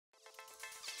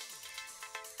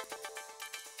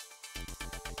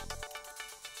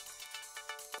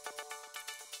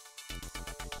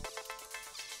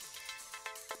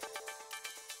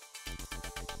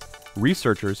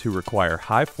Researchers who require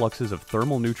high fluxes of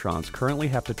thermal neutrons currently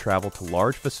have to travel to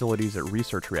large facilities at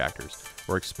research reactors,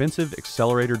 or expensive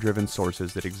accelerator-driven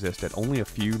sources that exist at only a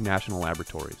few national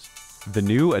laboratories. The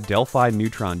new Adelphi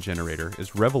Neutron generator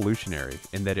is revolutionary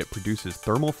in that it produces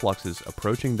thermal fluxes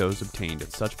approaching those obtained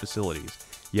at such facilities,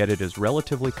 yet it is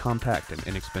relatively compact and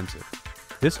inexpensive.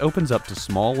 This opens up to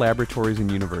small laboratories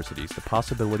and universities the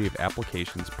possibility of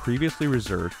applications previously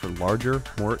reserved for larger,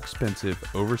 more expensive,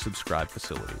 oversubscribed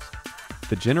facilities.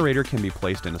 The generator can be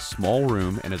placed in a small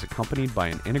room and is accompanied by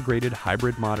an integrated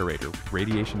hybrid moderator with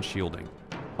radiation shielding.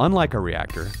 Unlike a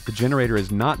reactor, the generator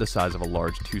is not the size of a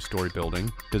large two-story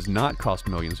building, does not cost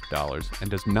millions of dollars, and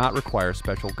does not require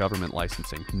special government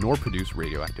licensing nor produce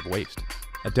radioactive waste.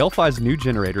 Adelphi's new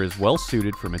generator is well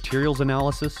suited for materials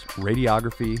analysis,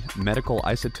 radiography, medical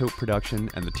isotope production,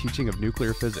 and the teaching of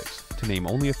nuclear physics, to name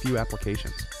only a few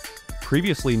applications.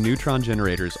 Previously, neutron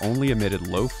generators only emitted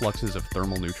low fluxes of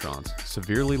thermal neutrons,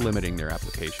 severely limiting their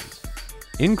applications.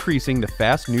 Increasing the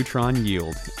fast neutron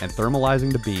yield and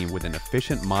thermalizing the beam with an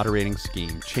efficient moderating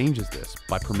scheme changes this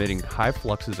by permitting high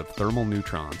fluxes of thermal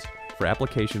neutrons for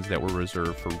applications that were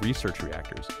reserved for research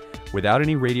reactors, without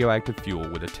any radioactive fuel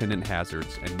with attendant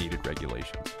hazards and needed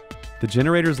regulations. The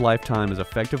generator's lifetime is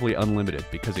effectively unlimited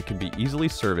because it can be easily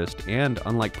serviced and,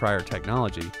 unlike prior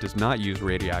technology, does not use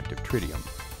radioactive tritium.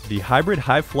 The hybrid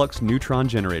high-flux neutron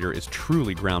generator is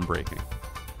truly groundbreaking.